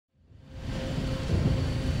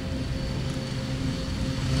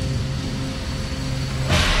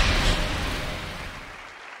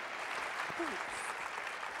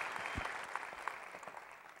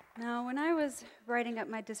Now, when I was writing up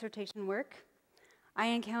my dissertation work, I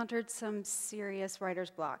encountered some serious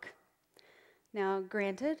writer's block. Now,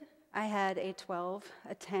 granted, I had a 12,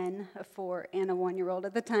 a 10, a 4, and a 1-year-old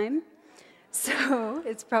at the time, so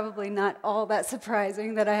it's probably not all that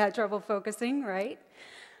surprising that I had trouble focusing, right?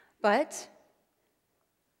 But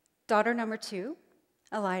daughter number 2,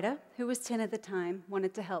 Elida, who was 10 at the time,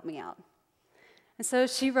 wanted to help me out. And so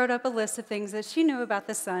she wrote up a list of things that she knew about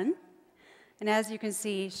the sun. And as you can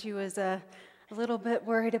see, she was a little bit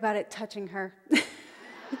worried about it touching her.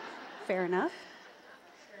 Fair enough.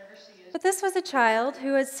 But this was a child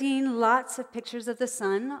who had seen lots of pictures of the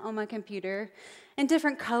sun on my computer in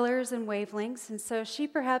different colors and wavelengths, and so she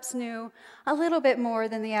perhaps knew a little bit more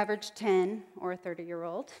than the average 10 or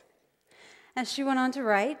 30-year-old. And she went on to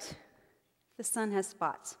write, "The sun has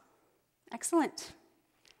spots." Excellent.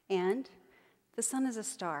 And the sun is a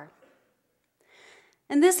star.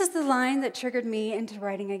 And this is the line that triggered me into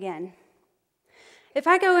writing again. If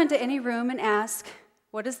I go into any room and ask,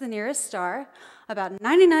 what is the nearest star, about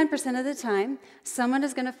 99% of the time, someone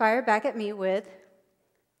is going to fire back at me with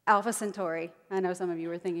Alpha Centauri. I know some of you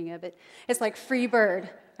were thinking of it. It's like Free Bird.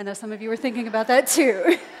 I know some of you were thinking about that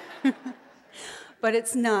too. But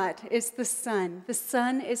it's not. It's the sun. The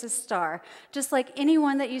sun is a star. Just like any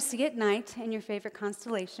one that you see at night in your favorite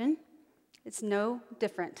constellation, it's no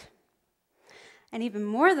different. And even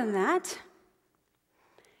more than that,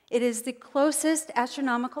 it is the closest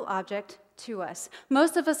astronomical object to us.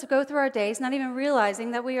 Most of us go through our days not even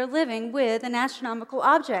realizing that we are living with an astronomical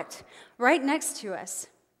object right next to us.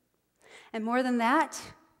 And more than that,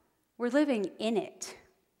 we're living in it,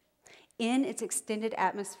 in its extended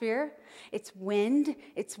atmosphere, its wind,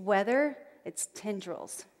 its weather, its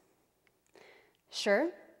tendrils.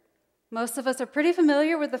 Sure, most of us are pretty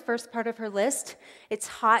familiar with the first part of her list. It's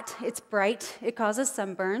hot, it's bright, it causes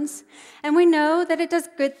sunburns, and we know that it does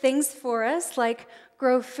good things for us, like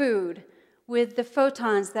grow food with the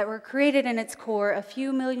photons that were created in its core a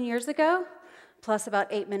few million years ago, plus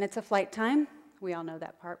about 8 minutes of flight time. We all know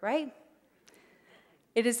that part, right?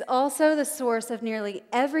 It is also the source of nearly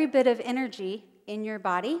every bit of energy in your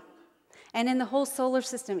body and in the whole solar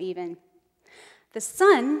system even. The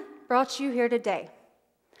sun brought you here today,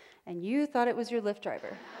 and you thought it was your Lyft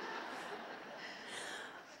driver.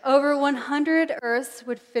 Over 100 Earths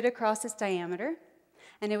would fit across its diameter,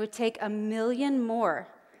 and it would take 1 million more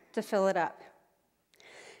to fill it up.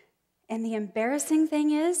 And the embarrassing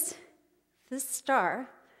thing is, this star,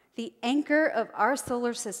 the anchor of our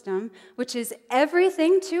solar system, which is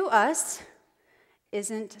everything to us,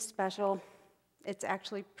 isn't special. It's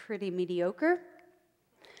actually pretty mediocre.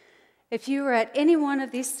 If you were at any one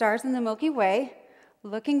of these stars in the Milky Way,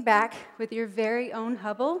 looking back with your very own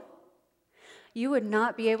Hubble, you would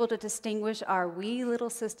not be able to distinguish our wee little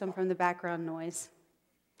system from the background noise.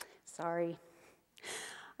 Sorry.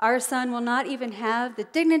 Our sun will not even have the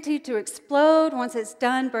dignity to explode once it's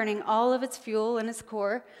done burning all of its fuel in its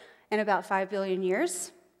core in about 5 billion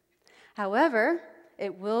years. However,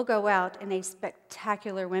 it will go out in a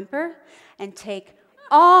spectacular whimper and take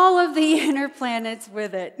all of the inner planets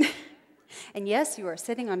with it. And yes, you are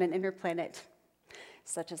sitting on an inner planet.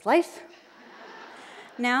 Such is life.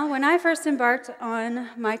 Now, when I first embarked on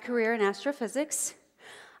my career in astrophysics,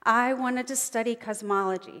 I wanted to study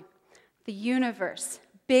cosmology, the universe,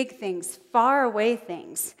 big things, far away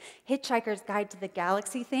things, Hitchhiker's Guide to the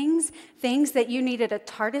Galaxy things, things that you needed a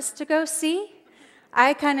TARDIS to go see.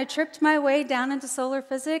 I kind of tripped my way down into solar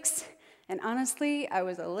physics, and honestly, I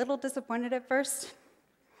was a little disappointed at first.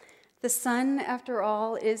 The sun, after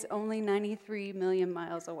all, is only 93 million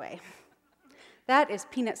miles away. That is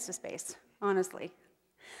peanuts to space, honestly.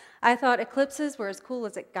 I thought eclipses were as cool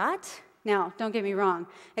as it got. Now, don't get me wrong,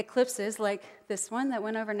 eclipses like this one that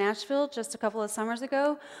went over Nashville just a couple of summers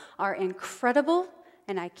ago are incredible,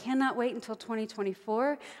 and I cannot wait until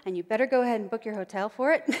 2024, and you better go ahead and book your hotel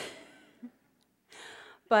for it.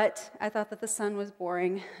 But I thought that the sun was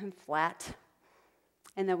boring and flat,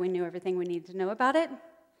 and that we knew everything we needed to know about it.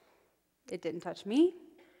 It didn't touch me.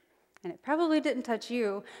 And it probably didn't touch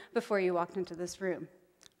you before you walked into this room.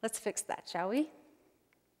 Let's fix that, shall we?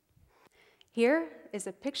 Here is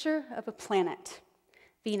a picture of a planet,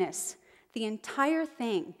 Venus, the entire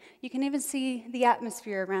thing. You can even see the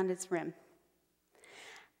atmosphere around its rim.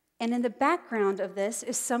 And in the background of this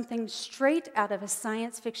is something straight out of a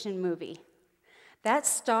science fiction movie. That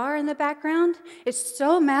star in the background is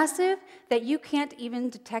so massive that you can't even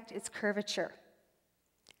detect its curvature.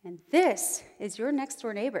 And this is your next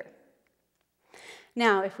door neighbor.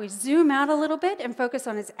 Now, if we zoom out a little bit and focus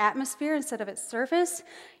on its atmosphere instead of its surface,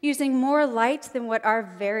 using more light than what our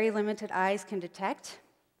very limited eyes can detect,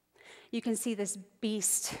 you can see this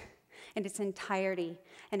beast in its entirety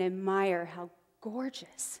and admire how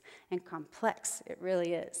gorgeous and complex it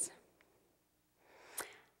really is.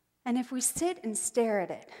 And if we sit and stare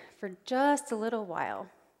at it for just a little while,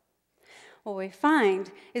 what we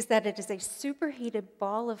find is that it is a superheated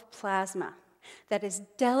ball of plasma that is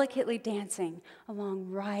delicately dancing along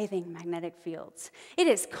writhing magnetic fields. It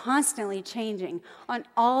is constantly changing on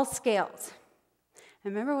all scales.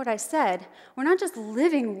 And remember what I said, we're not just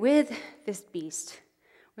living with this beast,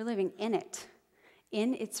 we're living in it,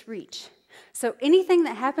 in its reach. So anything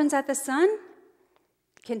that happens at the sun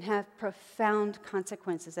can have profound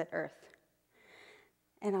consequences at Earth.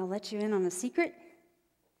 And I'll let you in on a secret.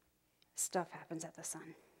 Stuff happens at the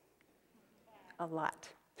sun. A lot.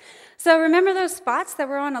 So remember those spots that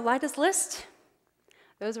were on Elida's list?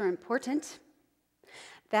 Those are important.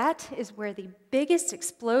 That is where the biggest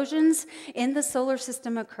explosions in the solar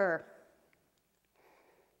system occur.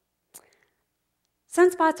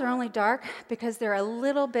 Sunspots are only dark because they're a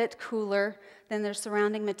little bit cooler than their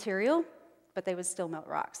surrounding material, but they would still melt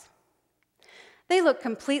rocks. They look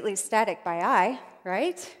completely static by eye,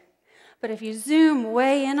 right? But if you zoom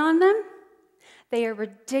way in on them, they are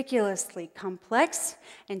ridiculously complex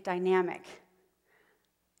and dynamic.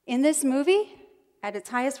 In this movie, at its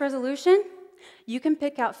highest resolution, you can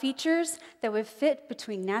pick out features that would fit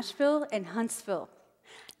between Nashville and Huntsville,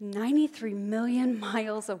 93 million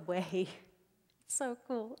miles away. It's so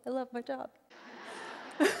cool. I love my job.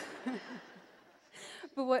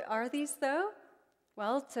 But what are these, though?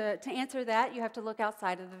 Well, to answer that, you have to look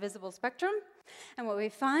outside of the visible spectrum. And what we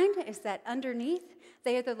find is that underneath,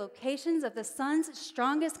 they are the locations of the sun's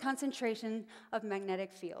strongest concentration of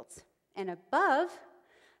magnetic fields. And above,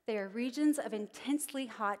 they are regions of intensely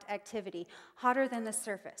hot activity, hotter than the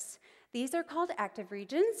surface. These are called active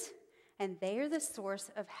regions, and they are the source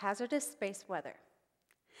of hazardous space weather.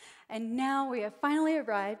 And now we have finally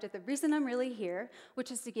arrived at the reason I'm really here, which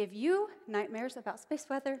is to give you nightmares about space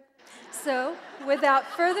weather. So, without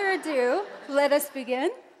further ado, let us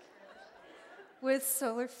begin with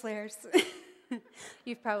solar flares.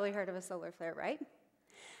 You've probably heard of a solar flare, right?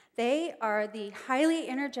 They are the highly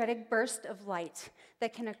energetic burst of light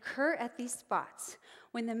that can occur at these spots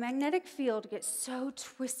when the magnetic field gets so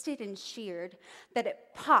twisted and sheared that it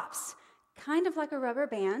pops, kind of like a rubber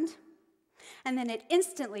band, and then it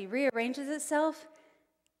instantly rearranges itself,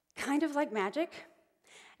 kind of like magic,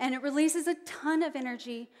 and it releases a ton of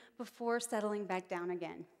energy before settling back down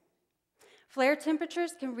again. Flare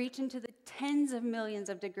temperatures can reach into the tens of millions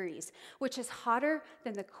of degrees, which is hotter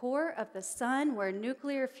than the core of the sun where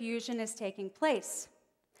nuclear fusion is taking place.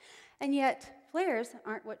 And yet, flares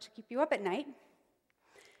aren't what should keep you up at night.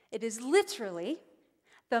 It is literally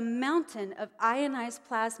the mountain of ionized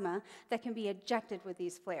plasma that can be ejected with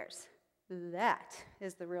these flares. That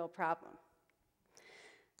is the real problem.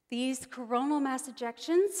 These coronal mass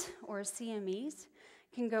ejections, or CMEs,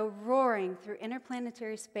 can go roaring through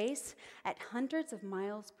interplanetary space at hundreds of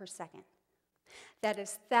miles per second. That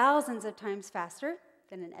is thousands of times faster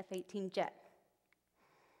than an F-18 jet.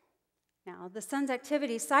 Now, the sun's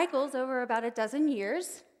activity cycles over about a dozen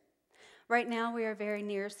years. Right now, we are very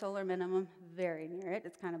near solar minimum, very near it.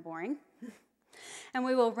 It's kind of boring. And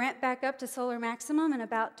we will ramp back up to solar maximum in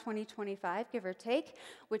about 2025, give or take,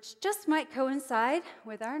 which just might coincide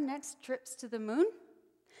with our next trips to the moon.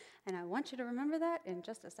 And I want you to remember that in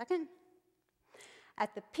just a second.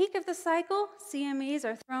 At the peak of the cycle, CMEs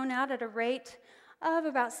are thrown out at a rate of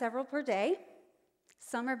about several per day.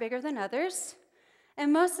 Some are bigger than others,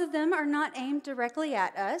 and most of them are not aimed directly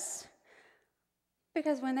at us,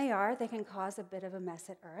 because when they are, they can cause a bit of a mess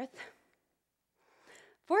at Earth.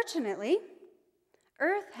 Fortunately,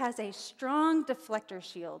 Earth has a strong deflector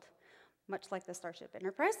shield, much like the Starship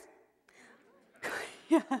Enterprise.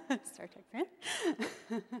 Yeah, Star Trek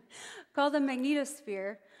fan. Called the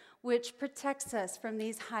magnetosphere, which protects us from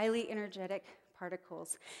these highly energetic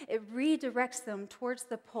particles. It redirects them towards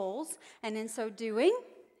the poles, and in so doing,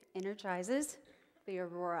 energizes the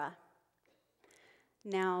aurora.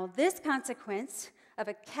 Now, this consequence of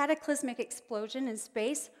a cataclysmic explosion in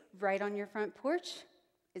space right on your front porch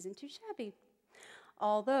isn't too shabby.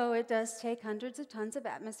 Although it does take hundreds of tons of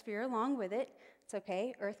atmosphere along with it, it's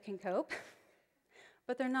okay, Earth can cope.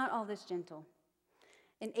 But they're not all this gentle.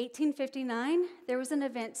 In 1859, there was an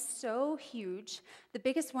event so huge, the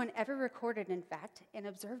biggest one ever recorded, in fact, and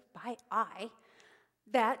observed by eye,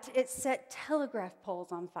 that it set telegraph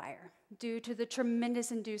poles on fire due to the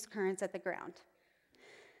tremendous induced currents at the ground.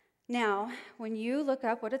 Now, when you look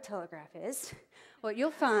up what a telegraph is, what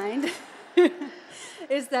you'll find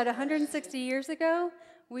is that 160 years ago,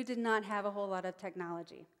 we did not have a whole lot of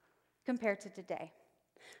technology compared to today.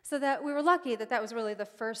 So that we were lucky that that was really the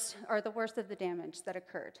first or the worst of the damage that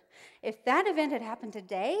occurred. If that event had happened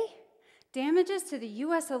today, damages to the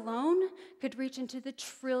US alone could reach into the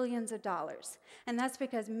trillions of dollars. And that's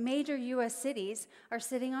because major US cities are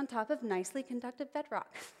sitting on top of nicely conducted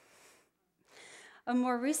bedrock. A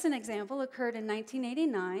more recent example occurred in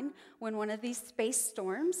 1989 when one of these space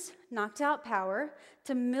storms knocked out power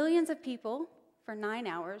to millions of people for 9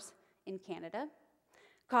 hours in Canada,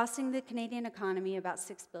 costing the Canadian economy about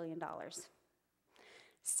 $6 billion. $6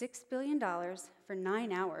 billion for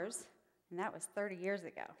 9 hours, and that was 30 years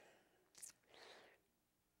ago.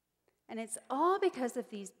 And it's all because of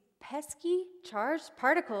these pesky charged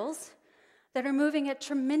particles that are moving at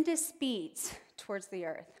tremendous speeds towards the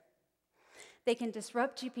Earth. They can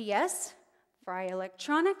disrupt GPS, fry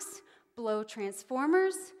electronics, blow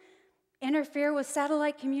transformers, interfere with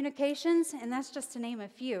satellite communications, and that's just to name a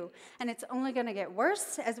few. And it's only going to get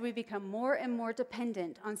worse as we become more and more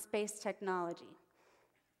dependent on space technology,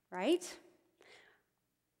 right?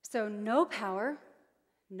 So no power,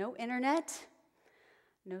 no internet,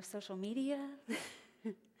 no social media,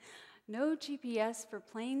 no GPS for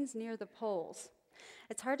planes near the poles.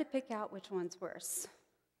 It's hard to pick out which one's worse.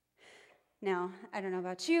 Now, I don't know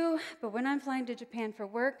about you, but when I'm flying to Japan for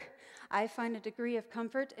work, I find a degree of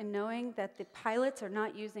comfort in knowing that the pilots are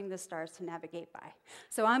not using the stars to navigate by.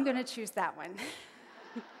 So I'm going to choose that one.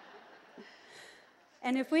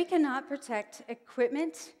 And if we cannot protect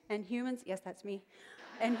equipment and humans, yes, that's me,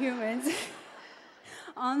 and humans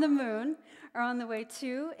on the moon or on the way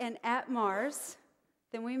to and at Mars,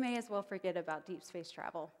 then we may as well forget about deep space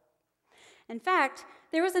travel. In fact,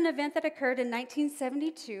 there was an event that occurred in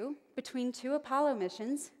 1972 between 2 Apollo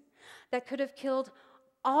missions that could have killed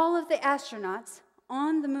all of the astronauts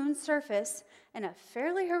on the moon's surface in a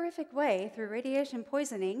fairly horrific way through radiation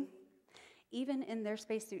poisoning, even in their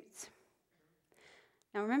spacesuits.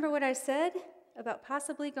 Now, remember what I said about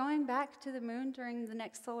possibly going back to the moon during the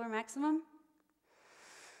next solar maximum?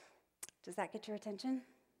 Does that get your attention?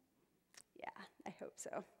 Yeah, I hope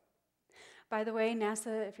so. By the way,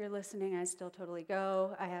 NASA, if you're listening, I still totally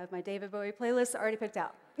go. I have my David Bowie playlist already picked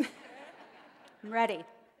out. I'm ready.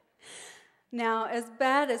 Now, as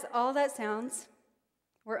bad as all that sounds,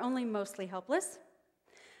 we're only mostly helpless.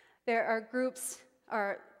 There are groups,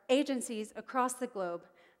 or agencies across the globe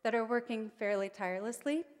that are working fairly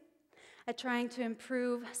tirelessly at trying to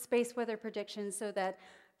improve space weather predictions so that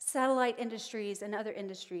satellite industries and other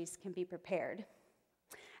industries can be prepared.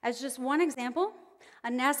 As just one example, a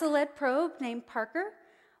NASA-led probe named Parker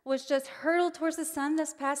was just hurtled towards the sun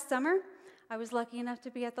this past summer. I was lucky enough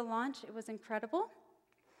to be at the launch. It was incredible.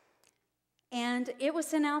 And it was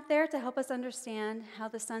sent out there to help us understand how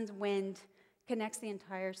the sun's wind connects the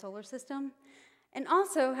entire solar system, and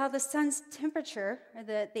also how the sun's temperature, or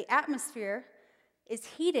the atmosphere, is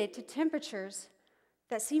heated to temperatures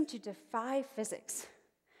that seem to defy physics.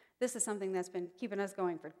 This is something that's been keeping us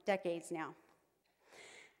going for decades now.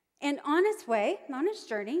 And on its way, on its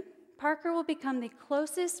journey, Parker will become the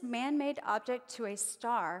closest man-made object to a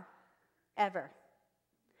star ever.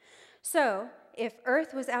 So, if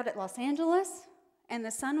Earth was out at Los Angeles and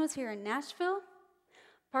the sun was here in Nashville,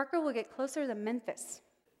 Parker will get closer to Memphis.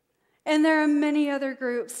 And there are many other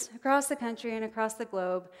groups across the country and across the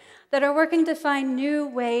globe that are working to find new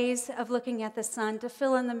ways of looking at the sun to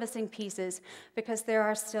fill in the missing pieces, because there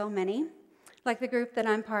are still many, like the group that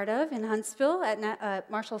I'm part of in Huntsville at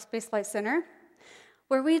Marshall Space Flight Center,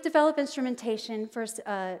 where we develop instrumentation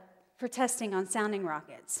for testing on sounding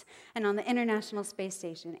rockets and on the International Space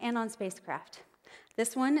Station and on spacecraft.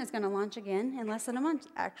 This one is going to launch again in less than a month,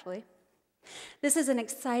 actually. This is an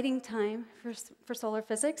exciting time for solar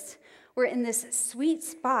physics. We're in this sweet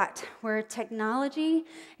spot where technology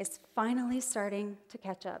is finally starting to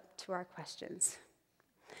catch up to our questions.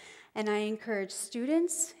 And I encourage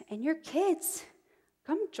students and your kids,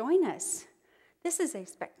 come join us. This is a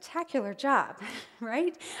spectacular job,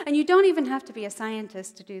 right? And you don't even have to be a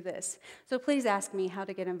scientist to do this. So please ask me how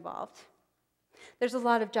to get involved. There's a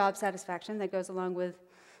lot of job satisfaction that goes along with,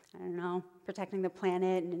 I don't know, protecting the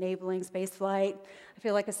planet and enabling space flight. I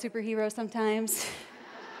feel like a superhero sometimes.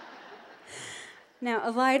 Now,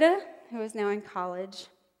 Elida, who is now in college,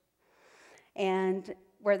 and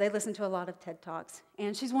where they listen to a lot of TED Talks,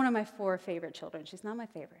 and she's one of my 4 favorite children. She's not my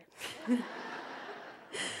favorite.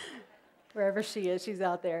 Wherever she is, she's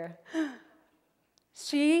out there.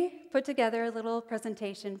 She put together a little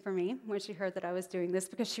presentation for me when she heard that I was doing this,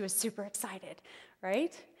 because she was super excited,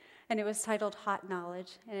 right? And it was titled Hot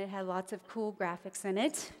Knowledge, and it had lots of cool graphics in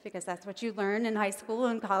it, because that's what you learn in high school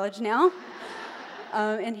and college now.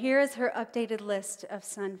 And here is her updated list of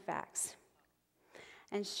sun facts.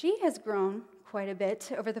 And she has grown quite a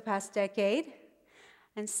bit over the past decade,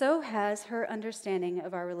 and so has her understanding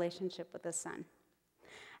of our relationship with the sun,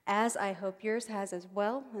 as I hope yours has as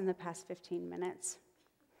well in the past 15 minutes.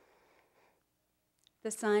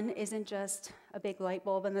 The sun isn't just a big light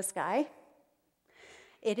bulb in the sky.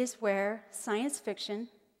 It is where science fiction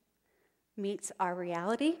meets our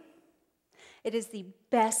reality. It is the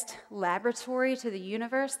best laboratory to the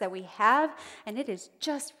universe that we have, and it is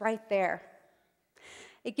just right there.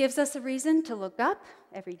 It gives us a reason to look up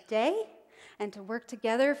every day and to work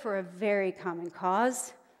together for a very common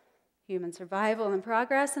cause, human survival and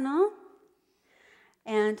progress and all.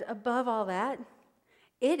 And above all that,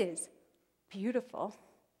 it is beautiful,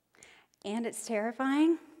 and it's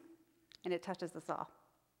terrifying, and it touches us all.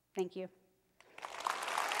 Thank you.